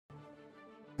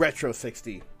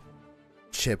Redtro60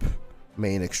 chip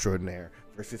main extraordinaire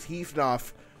versus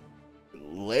Heefnoff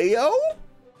Leo?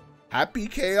 Happy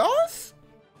Chaos?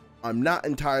 I'm not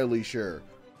entirely sure.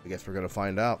 I guess we're gonna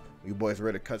find out. You boys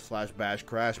ready to cut slash bash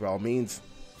crash? By all means,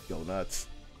 go nuts.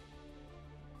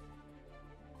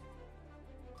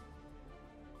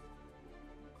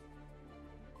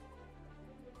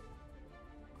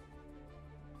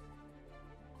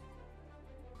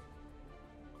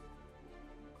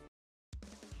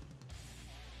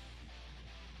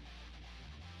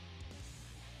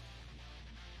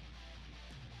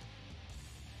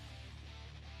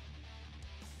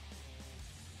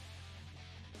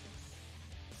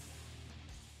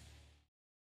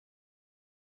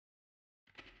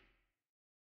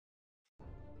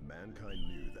 Mankind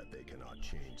knew that they cannot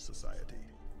change society.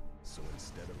 So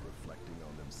instead of reflecting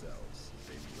on themselves,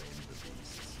 they blamed the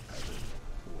beasts, heaven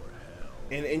or hell.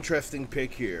 An interesting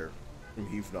pick here from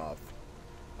Heefnoff.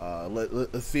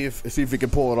 Let's see if we can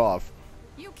pull it off.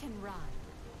 You can run.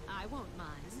 I won't mind.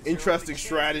 Interesting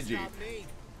strategy.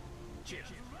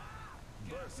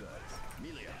 Versus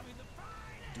Melia.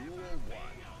 Duel 1.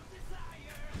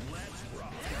 Let's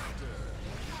rock.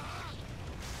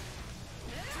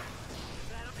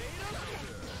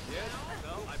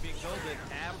 I'm being told that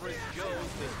Average Joe's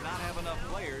does not have enough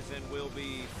players and will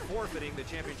be forfeiting the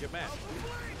championship match.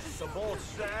 It's a bold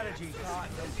strategy, Todd.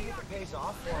 Don't see if it pays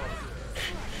off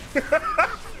for him.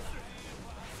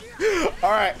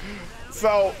 All right,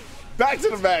 so back to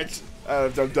the match.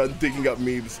 I'm done digging up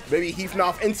memes. Maybe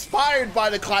Heefnoff, inspired by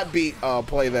the clap beat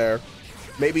play there,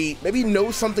 maybe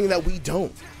knows something that we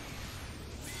don't,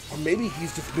 or maybe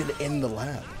he's just been in the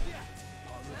lab.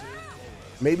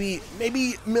 Maybe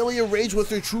Melia Rage was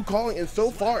their true calling, and so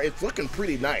far it's looking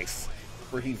pretty nice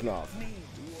for Heefnoff.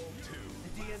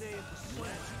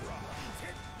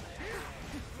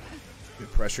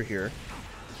 Good pressure here.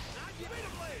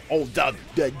 Oh, the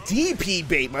DP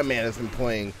bait. My man has been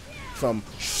playing some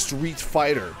Street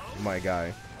Fighter. My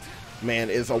guy,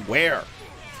 man, is aware.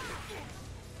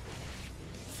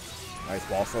 Nice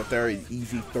ball flip there.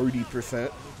 Easy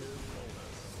 30%.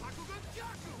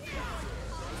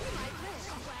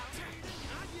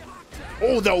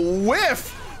 Oh, the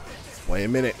whiff! Wait a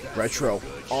minute. Retro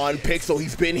on Pixel.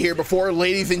 He's been here before,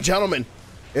 ladies and gentlemen.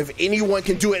 If anyone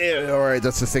can do it. All right,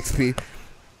 that's a 6P.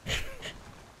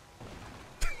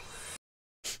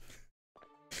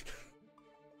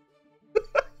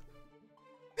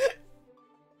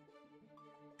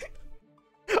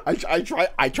 I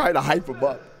tried to hype him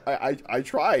up. I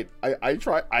tried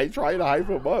to hype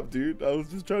him up, dude. I was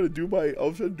just trying to do my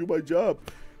job.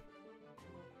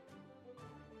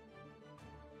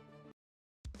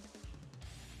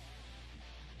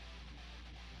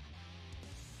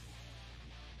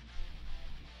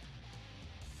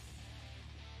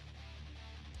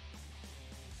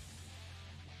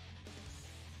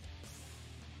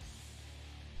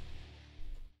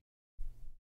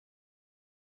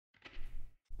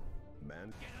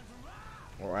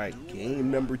 All right, game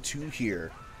number 2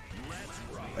 here.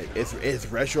 Is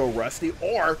Retro rusty,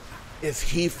 or is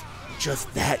Heath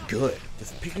just that good?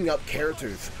 Just picking up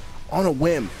characters on a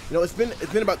whim. You know, it's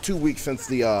been about 2 weeks since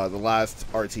the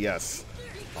last RTS,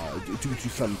 due to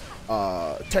some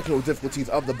technical difficulties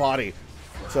of the body.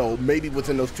 So maybe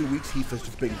within those 2 weeks, Heath has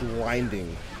just been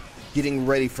grinding, getting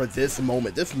ready for this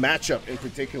moment, this matchup in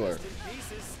particular.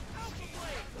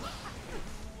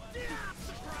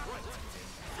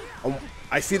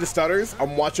 I see the stutters.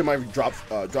 I'm watching my drop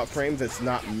frames. It's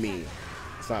not me.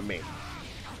 It's not me.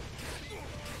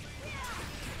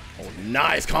 Oh,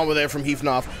 nice combo there from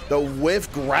Heefnoff. The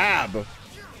whiff grab,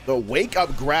 the wake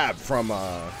up grab from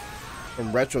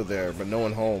Retro there, but no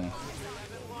one home.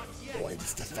 Boy, this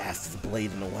is the fastest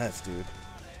blade in the West, dude.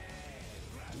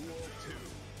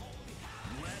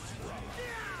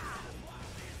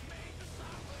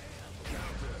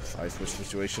 Side switch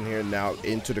situation here. Now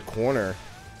into the corner.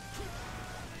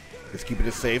 Just keeping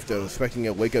it safe, though. Expecting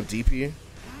a wake-up DP.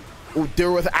 Oh, there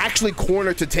was actually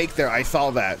corner to take there. I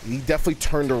saw that. He definitely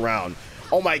turned around.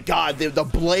 Oh, my God. The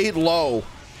blade low.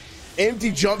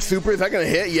 Empty jump super. Is that going to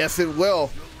hit? Yes, it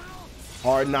will.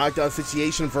 Hard knockdown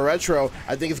situation for Retro.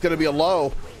 I think it's going to be a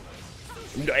low.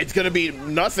 It's going to be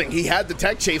nothing. He had the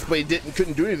tech chase, but he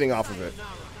couldn't do anything off of it.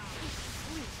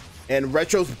 And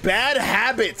Retro's bad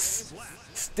habits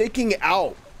sticking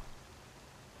out.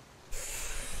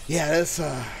 Yeah, that's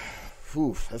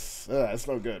oof, that's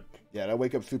no good. Yeah, that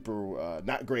wake up super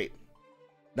not great.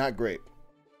 Not great.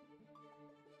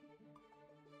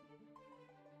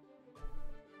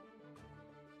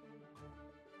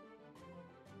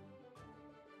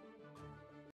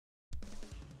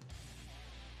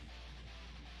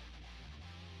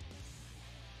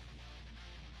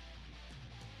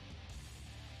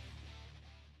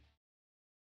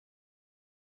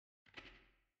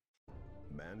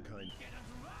 Mankind.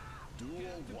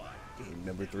 Duel 1. Game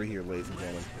number 3 here, ladies and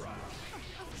gentlemen.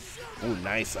 Oh,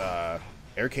 nice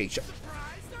air cage.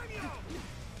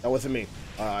 That wasn't me.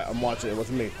 I'm watching. It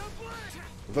wasn't me. I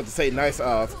was about to say nice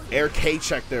air K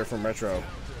check there from Retro.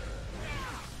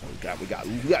 Oh, we got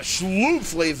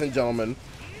schloops, ladies and gentlemen.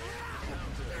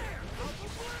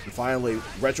 And finally,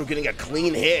 Retro getting a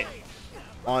clean hit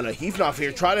on a Heefnoff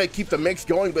here. Try to keep the mix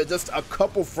going, but just a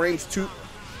couple frames too.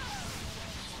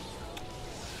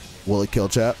 Will it kill,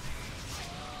 chat?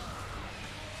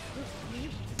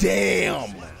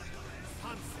 Damn.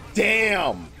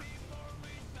 Damn.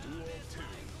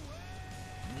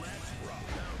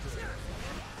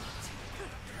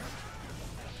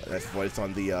 That's voice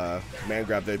on the man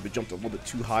grab there, but jumped a little bit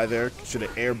too high there. Should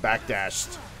have air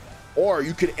backdashed. Or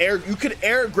you could air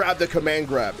grab the command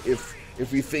grab if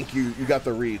you think you got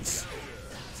the reads.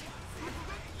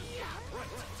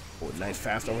 Oh, nice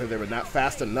fast over there, but not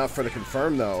fast enough for the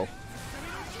confirm though.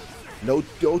 No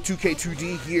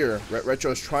 2K2D here.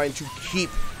 Retro is trying to keep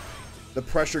the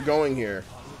pressure going here.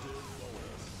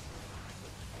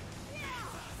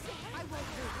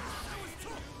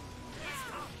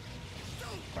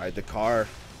 Ride the car.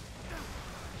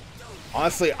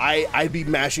 Honestly, I'd be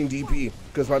mashing DP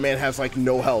because my man has like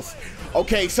no health.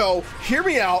 Okay, so hear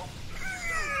me out.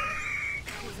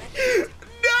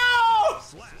 No!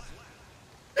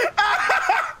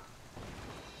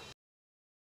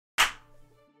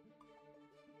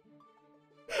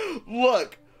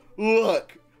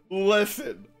 Look,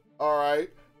 listen, all right,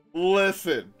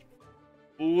 listen.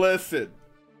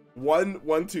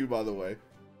 1-1-2, by the way.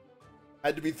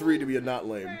 Had to be 3 to be a not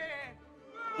lame.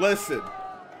 Listen.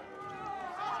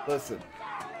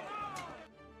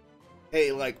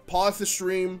 Hey, like, pause the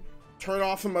stream, turn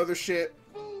off some other shit,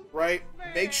 right?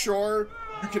 Make sure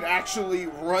you can actually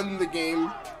run the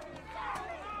game.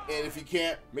 And if you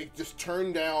can't, just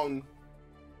turn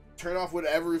off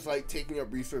whatever is like taking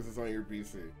up resources on your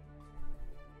PC.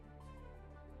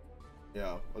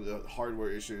 Yeah, the hardware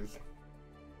issues.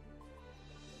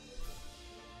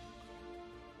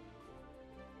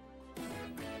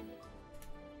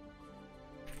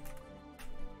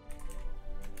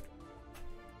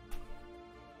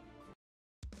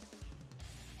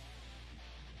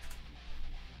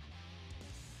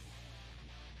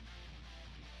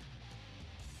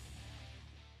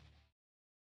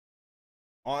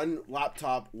 On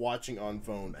laptop, watching on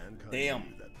phone.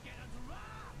 Damn.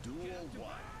 Duel 1.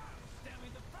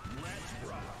 Let's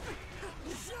rock.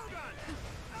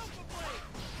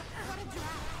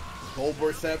 Gold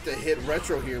burst up to hit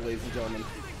Retro here, ladies and gentlemen.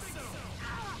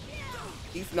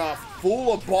 Heefnoff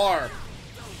full of bar,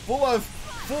 full of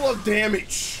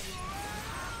damage.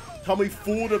 Tell me,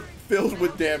 filled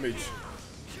with damage.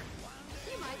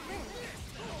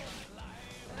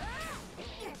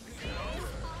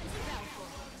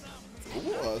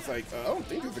 Ooh, it's like I don't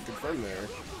think there's a confirm there.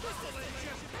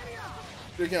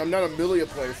 Again, I'm not a Milia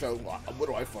player, so what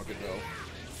do I fucking know?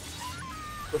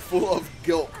 They're full of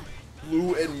guilt,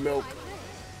 blue and milk.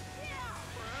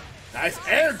 Nice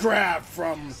air grab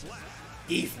from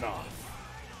Heefnoff.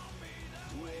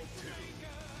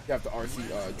 You have to RC,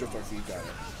 just RC got it.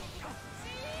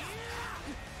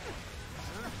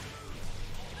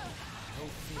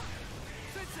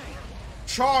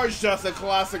 Charge just a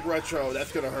classic Retro.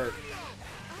 That's gonna hurt.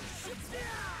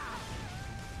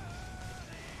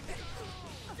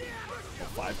 A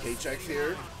 5K checks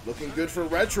here. Looking good for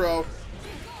Retro.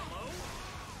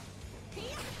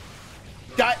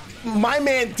 My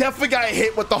man definitely got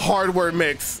hit with the hardware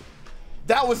mix.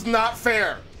 That was not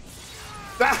fair.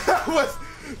 That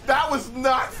was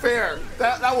not fair.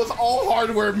 That was all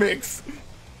hardware mix.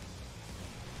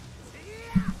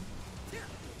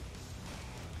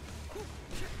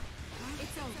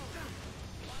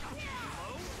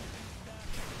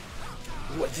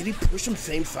 What, did he push him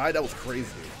same side? That was crazy.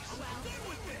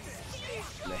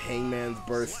 And the Hangman's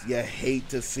burst. You hate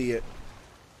to see it.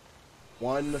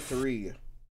 1-3.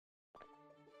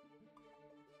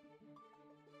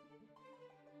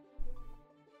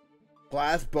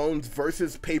 Glass bones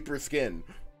versus paper skin.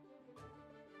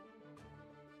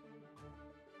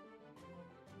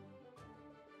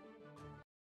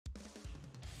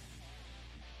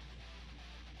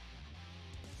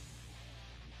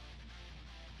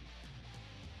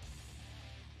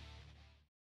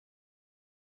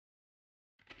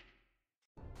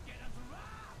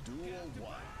 Duel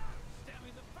 1.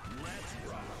 Let's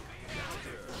rock.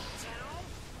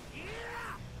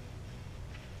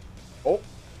 Oh,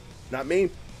 not me.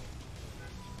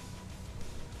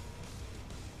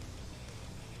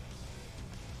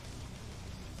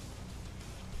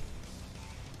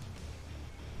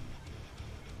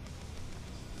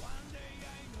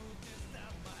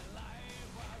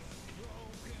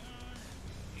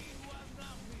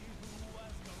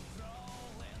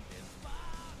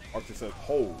 Archer says,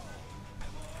 hold.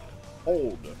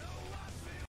 Hold.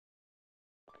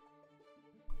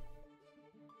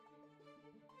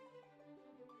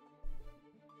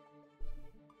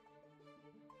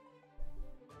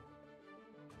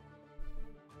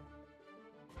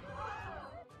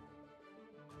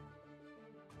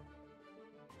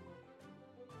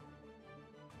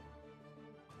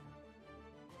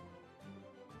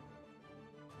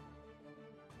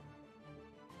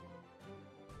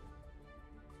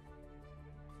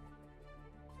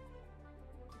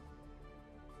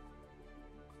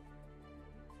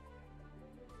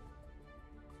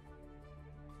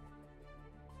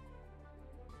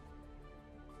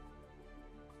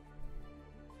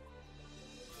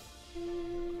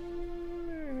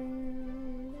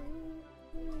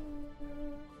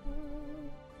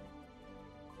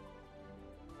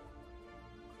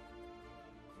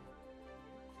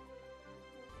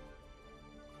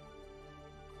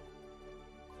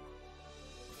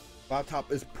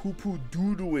 Laptop is poo-poo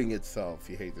doo-dooing itself.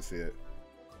 You hate to see it.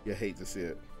 You hate to see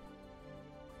it.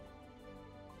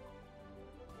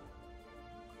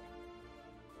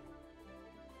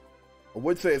 I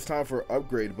would say it's time for an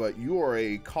upgrade, but you are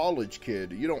a college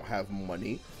kid. You don't have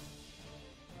money.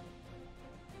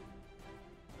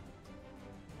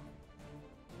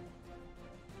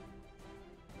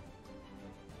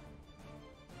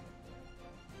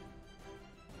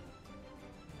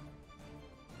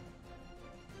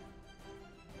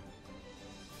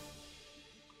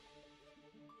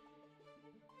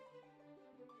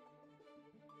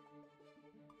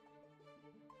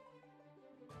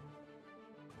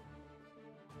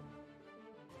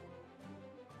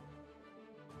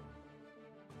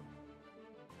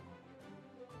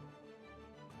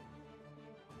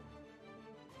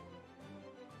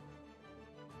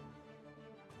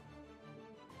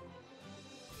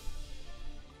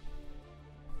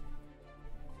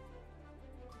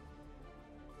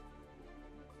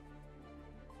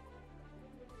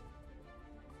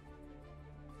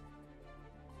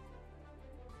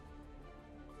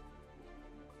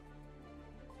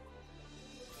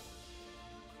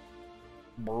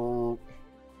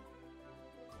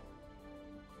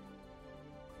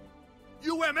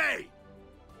 UMA!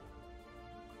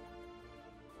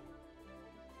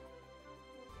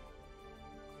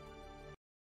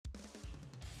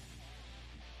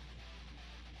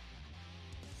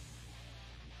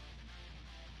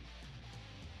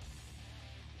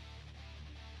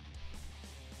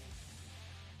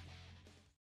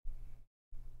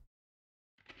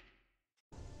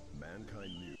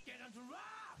 Mankind knew.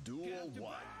 Duel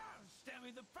 1.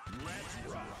 Let's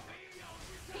rock.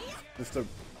 Mr.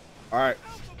 Alright.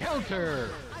 Counter!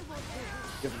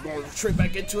 If we're going straight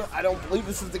back into it, I don't believe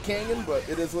this is the canyon, but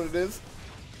it is what it is.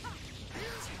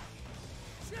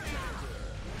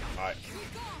 Alright.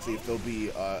 See if there'll be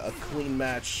a clean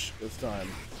match this time.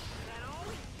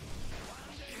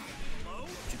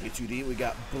 2K2D, we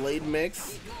got Blade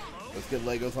Mix. Let's get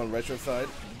Legos on retro side.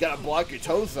 You gotta block your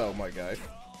toes though, my guy.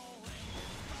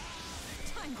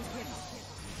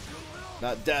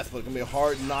 Not death, but it's gonna be a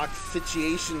hard knock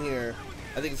situation here.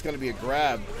 I think it's gonna be a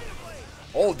grab.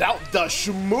 Oh, that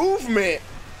the movement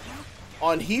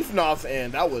on Heefnoff's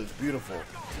end, that was beautiful.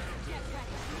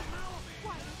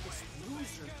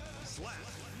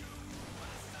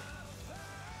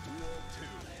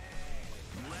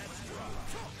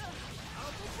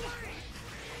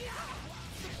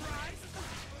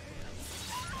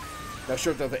 Not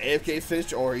sure if that was an AFK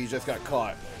stitch or he just got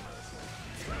caught.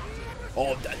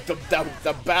 Oh,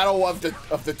 the battle of the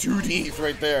 2Ds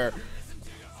right there.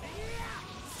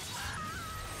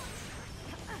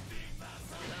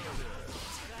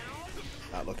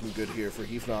 Not looking good here for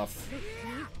Heefnoff.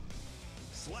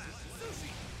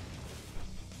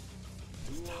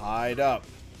 Tied up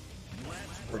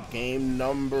for game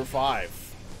number 5.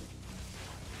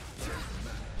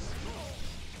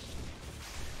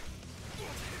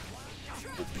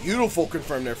 Beautiful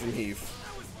confirm there from Heef.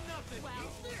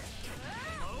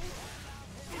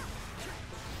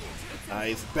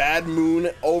 Nice. Bad Moon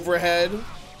overhead.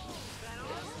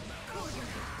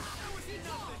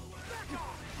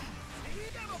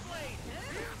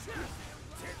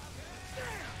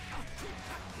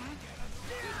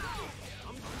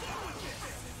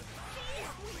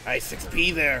 Nice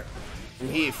 6P there from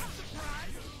Heef.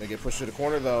 Gonna get pushed to the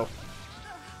corner though.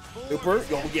 Super.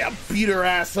 Oh yeah, beat her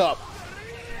ass up.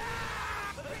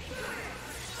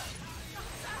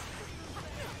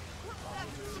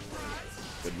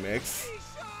 Good mix.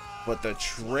 But the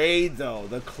trade though,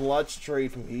 the clutch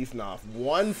trade from Heefnoff.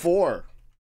 1-4.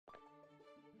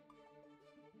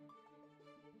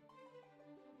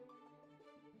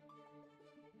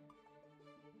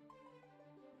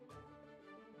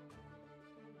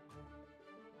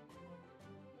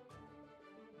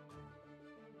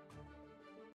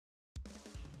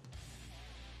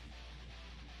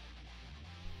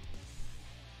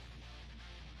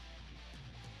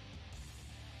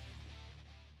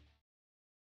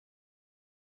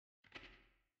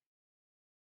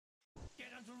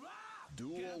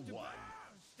 Duel 1.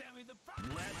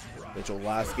 Mitchell,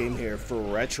 last game here for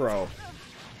Retro.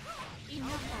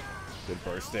 Good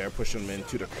burst there, pushing him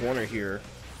into the corner here.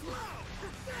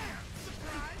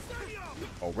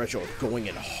 Oh, Retro is going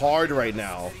in hard right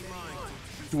now.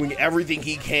 Doing everything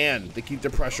he can to keep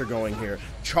the pressure going here.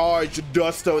 Charge,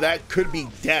 Dusto, that could be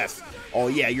death. Oh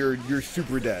yeah, you're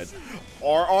super dead.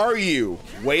 Or are you?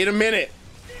 Wait a minute.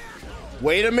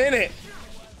 Wait a minute.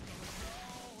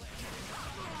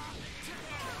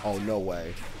 Oh, no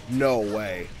way. No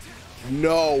way.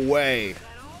 No way.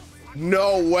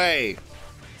 No way.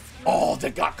 Oh,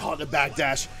 they got caught in the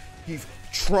backdash. He's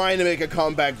trying to make a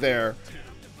comeback there.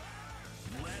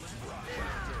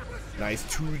 Nice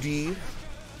 2D.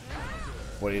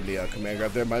 What in the command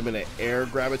grab there? Might have been an air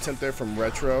grab attempt there from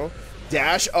Retro.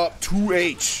 Dash up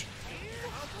 2H.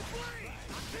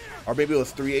 Or maybe it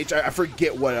was 3H. I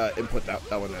forget what input that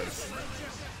one is.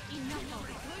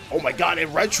 Oh my god,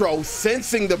 and Retro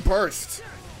sensing the burst.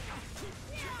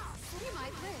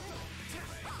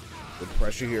 Good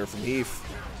pressure here from Heef.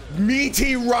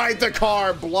 Meaty ride the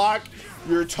car. Block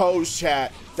your toes,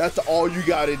 chat. That's all you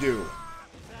gotta do.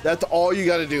 That's all you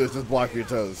gotta do is just block your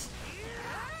toes.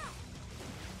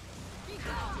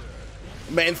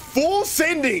 Man, full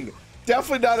sending.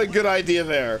 Definitely not a good idea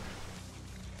there.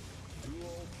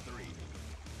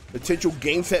 Potential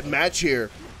game set match here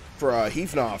for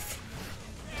Heefnoff.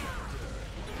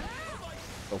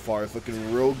 So far, it's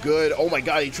looking real good. Oh my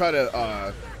god, he tried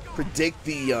to predict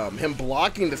the him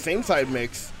blocking the same side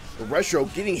mix. The Retro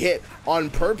getting hit on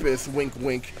purpose, wink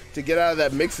wink, to get out of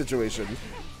that mix situation.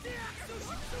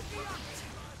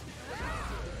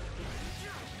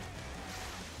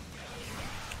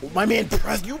 Oh, my man,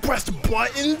 you pressed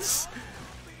buttons?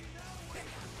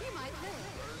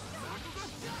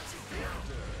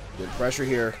 Good pressure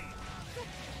here.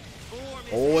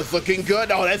 Oh, it's looking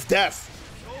good. Oh, that's death.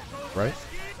 Right?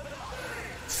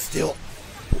 Still.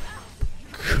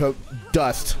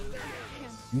 Dust.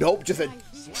 Nope, just a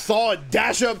solid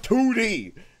dash up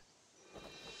 2D.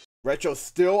 Retro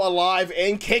still alive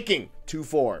and kicking.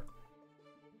 2-4.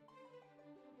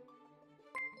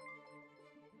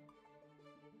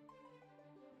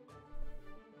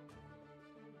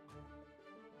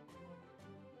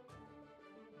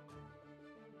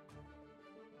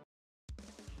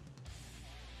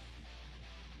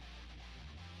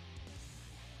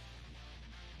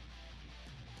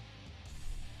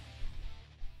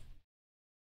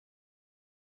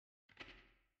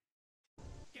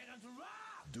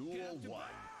 Duel 1.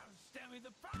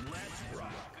 Let's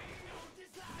rock.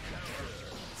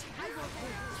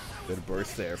 Good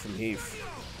burst there from Heef.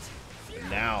 And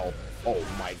now, oh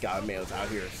my god, man, it's out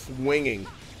here swinging.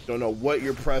 Don't know what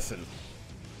you're pressing.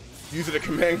 Using the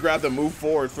command grab to move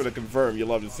forward for the confirm. You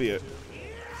love to see it.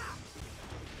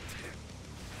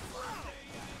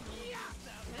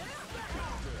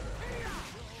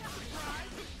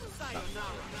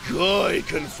 Good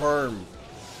confirm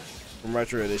from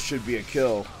Retro. This should be a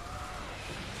kill.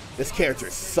 This character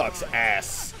sucks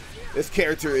ass. This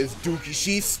character is dookie.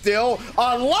 She's still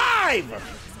alive.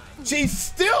 She's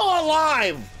still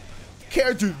alive.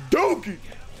 Character's dookie.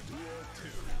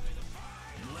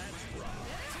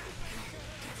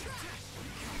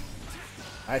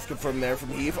 Nice confirm there from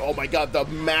Heef. Oh my god, the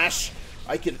mash.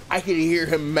 I can hear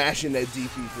him mashing that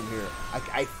DP from here.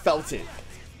 I felt it.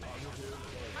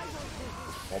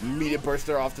 Immediate burst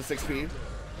there off to 6P.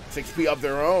 6P of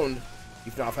their own.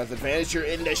 Heefnoff has advantage here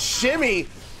in the shimmy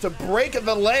to break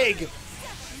the leg.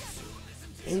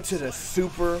 Into the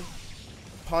super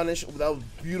punish. That was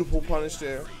beautiful punish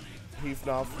there.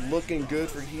 Heefnoff looking good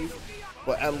for Heef.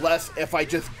 But unless if I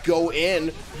just go in,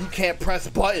 you can't press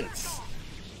buttons.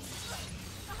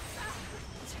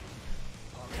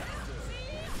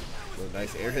 So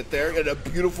nice air hit there. And a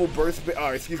beautiful burst,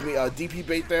 DP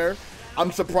bait there.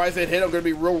 I'm surprised it hit. I'm going to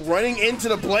be running into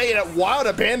the blade at wild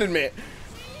abandonment.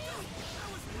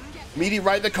 Meaty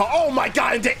right the call. Oh my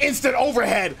god, into instant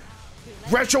overhead.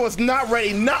 Retro is not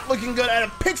ready, not looking good at a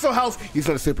pixel house. He's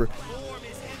going to super.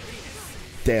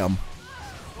 Damn.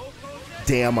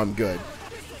 Damn, I'm good.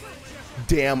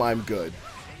 Damn, I'm good.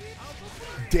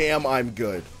 Damn, I'm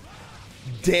good.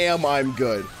 Damn, I'm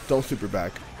good. Don't super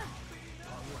back.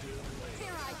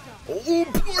 Oh,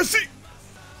 pussy.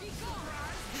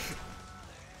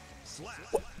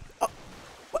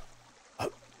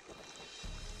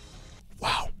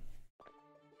 Wow.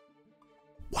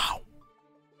 Wow.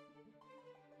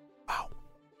 Wow.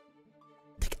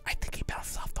 I think he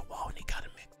bounced off the wall and he got a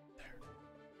mix there.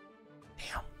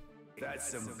 Damn.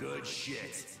 That's some good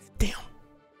shit. Damn.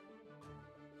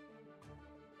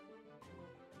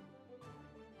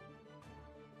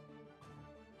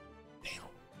 Damn.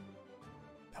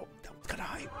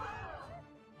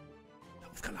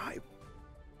 It's kind of hype.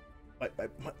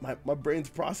 My brain's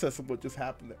processing what just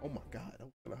happened there. Oh my god, that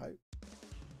was kind of hype.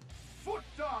 Foot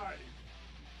dive.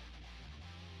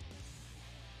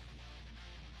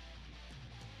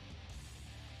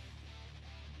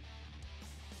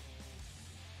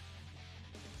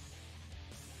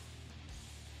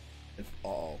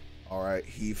 Uh-oh. All right,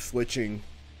 he's switching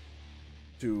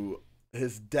to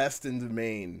his destined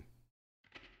main.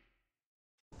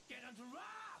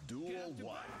 Duel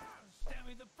 1.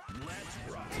 Let's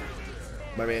rock.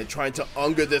 My man trying to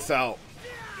Unger this out.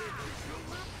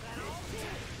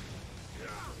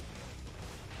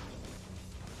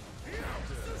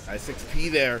 Nice XP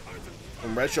there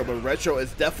from Redtro, but Redtro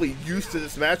is definitely used to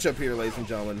this matchup here, ladies and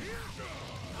gentlemen.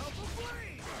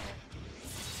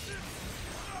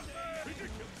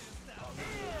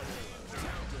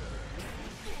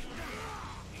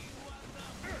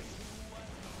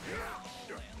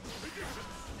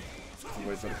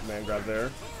 Waits on the command grab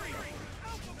there.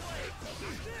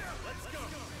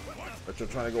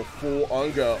 Redtro trying to go full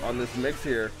Unga on this mix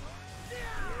here.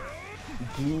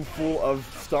 Glue full of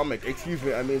stomach. Excuse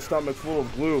me, I mean stomach full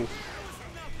of glue.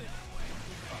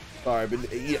 Sorry, I've been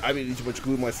eating too much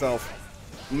glue myself.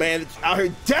 Man, it's out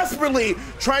here desperately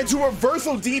trying to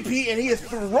reversal DP, and he is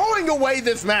throwing away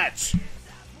this match.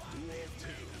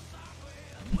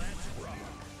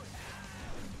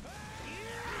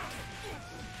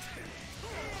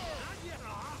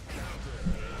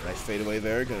 Nice fadeaway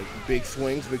there. Got big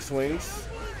swings, big swings.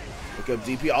 Look up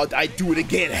DP. I do it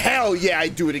again. Hell yeah, I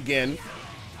do it again.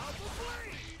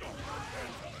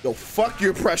 Yo, fuck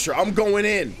your pressure. I'm going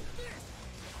in.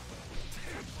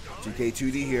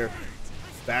 GK2D here.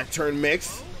 Back turn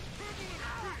mix.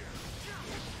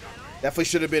 Definitely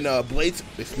should have been Blade.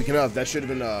 Speaking of, that should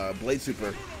have been Blade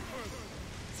Super.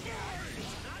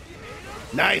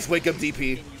 Nice wake up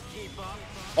DP.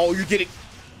 Oh, you're getting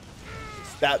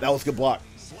that was a good block.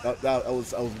 That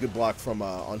was a good block from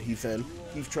on Heath's end.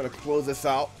 He's trying to close this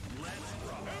out.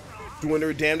 Doing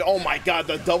their damn. Oh my god,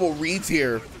 the double reads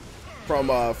here from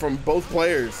both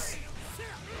players.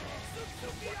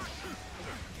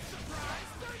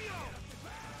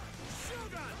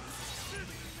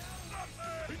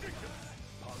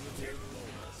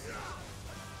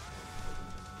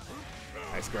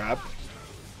 Nice grab.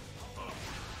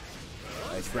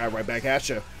 Nice grab right back at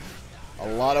you. A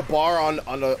lot of bar on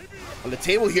the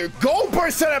table here. Go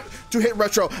burst setup to hit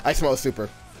Redtro. I smell a super.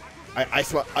 I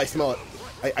smell it.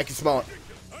 I can smell it.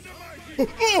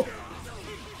 Oh.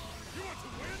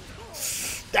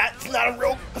 That's not a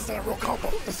real combo.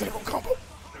 That's not a real combo.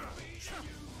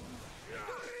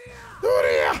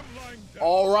 Oh, yeah.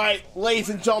 All right, ladies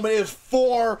and gentlemen, it is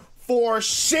 4-4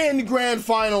 Shin Grand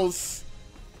Finals.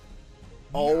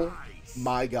 Oh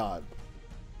my god.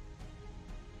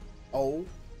 Oh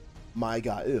my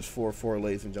god. It is 4-4,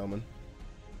 ladies and gentlemen.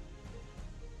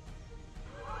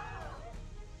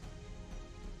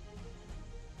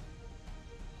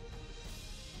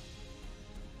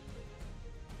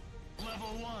 Level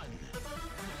 1.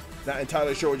 Not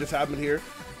entirely sure what just happened here.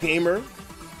 Gamer.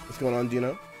 What's going on,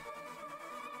 Dino?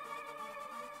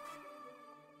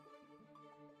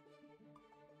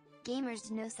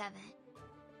 Gamers no 7.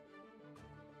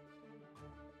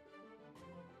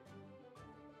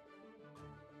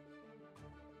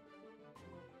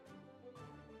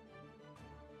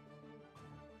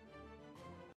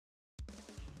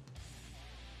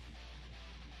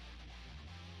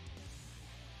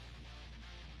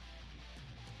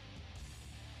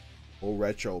 Will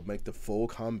Redtro make the full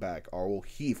comeback, or will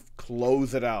Heath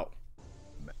close it out?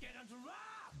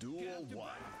 Duel 1.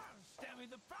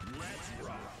 Let's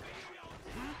rock.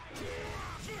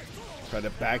 Try to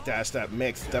backdash that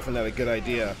mix. Definitely not a good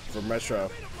idea from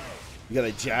Redtro. You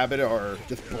gotta jab it or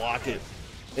just block it.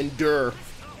 Endure.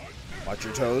 Watch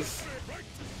your toes.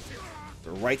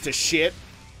 Right to shit.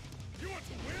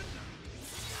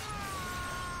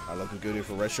 Looking good here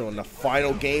for Redtro in the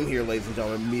final game here, ladies and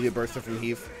gentlemen. Media burster from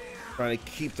Heath. Trying to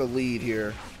keep the lead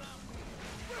here.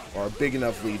 Or a big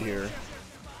enough lead here.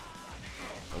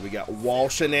 And we got wall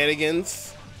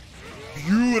shenanigans.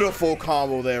 Beautiful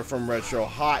combo there from Redtro.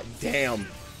 Hot damn.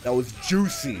 That was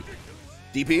juicy.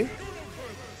 DP.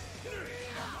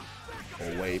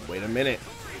 Oh, wait a minute.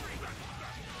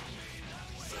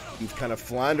 He's kind of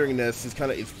floundering this.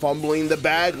 He's fumbling the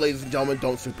bag, ladies and gentlemen.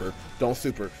 Don't super. Don't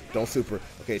super. Don't super.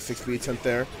 Okay, 6B attempt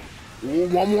there. Ooh,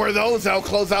 one more of those. That'll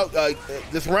close out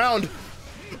this round.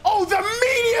 Oh, the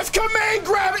meatiest command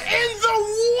grab in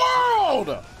the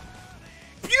world!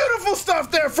 Beautiful stuff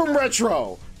there from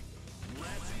Redtro.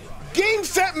 Game,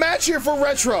 set, match here for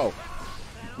Redtro.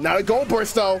 Not a gold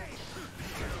burst, though.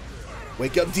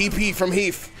 Wake up DP from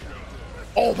Heath.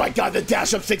 Oh my god, the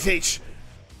dash up 6H.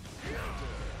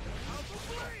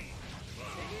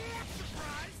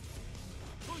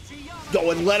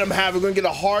 Yo, and let him have it. We're gonna get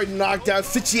a hard knockdown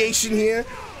situation here.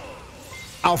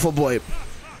 Alpha Blade.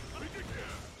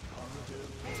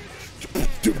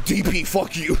 Dude, DP,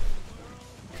 fuck you.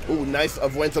 Ooh, nice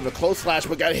avoidance of the close slash,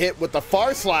 but got hit with the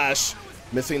far slash.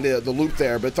 Missing the loop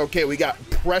there, but it's okay. We got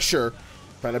pressure.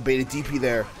 Trying to bait a DP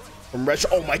there from Retro.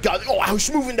 Oh my god. Oh, I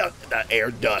was moving the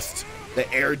air dust.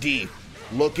 The air D.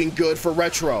 Looking good for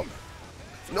Retro.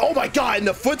 Oh my god, and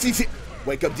the footsies.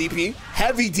 Wake up DP.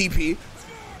 Heavy DP.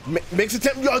 Makes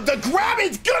attempt. Yo, the grab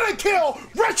is gonna kill.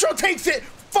 Retro takes it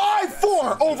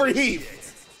 5-4 over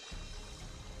Heath.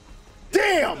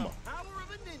 Damn.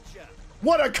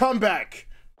 What a comeback.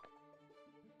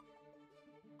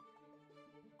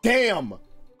 Damn.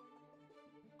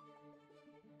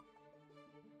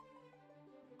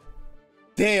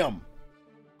 Damn.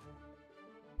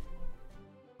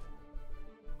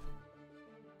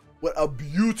 What a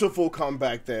beautiful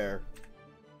comeback there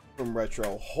from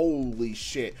Retro. Holy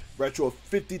shit. Retro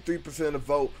 53% of the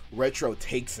vote. Retro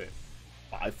takes it.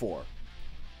 5-4.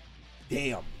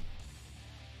 Damn.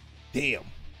 Damn.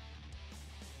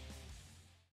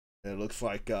 And it looks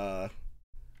like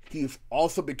he's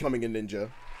also becoming a ninja.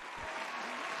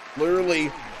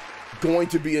 Literally going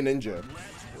to be a ninja.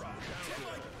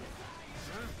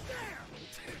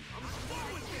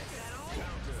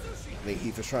 I think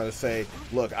he's just trying to say,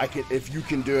 look, I can. If you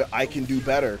can do it, I can do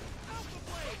better.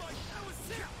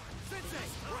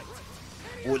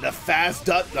 With the fast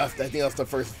dust, I think that's the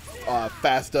first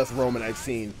fast dust Roman I've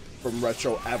seen from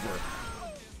Retro ever.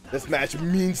 This match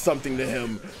means something to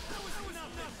him.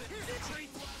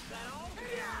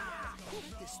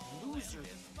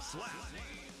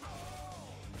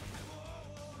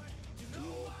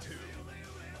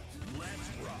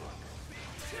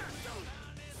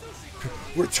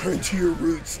 Return to your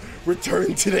roots.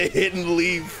 Return to the hidden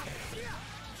leaf.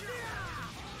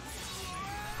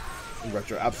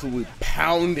 Retro absolutely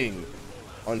pounding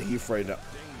on Heath right now.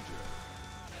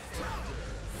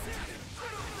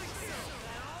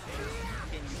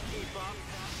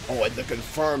 Oh, and the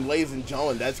confirm, ladies and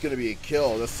gentlemen, that's going to be a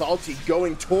kill. The Salty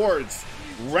going towards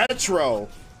Retro.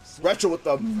 Retro with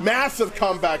a massive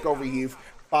comeback over Heath,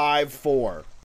 5-4.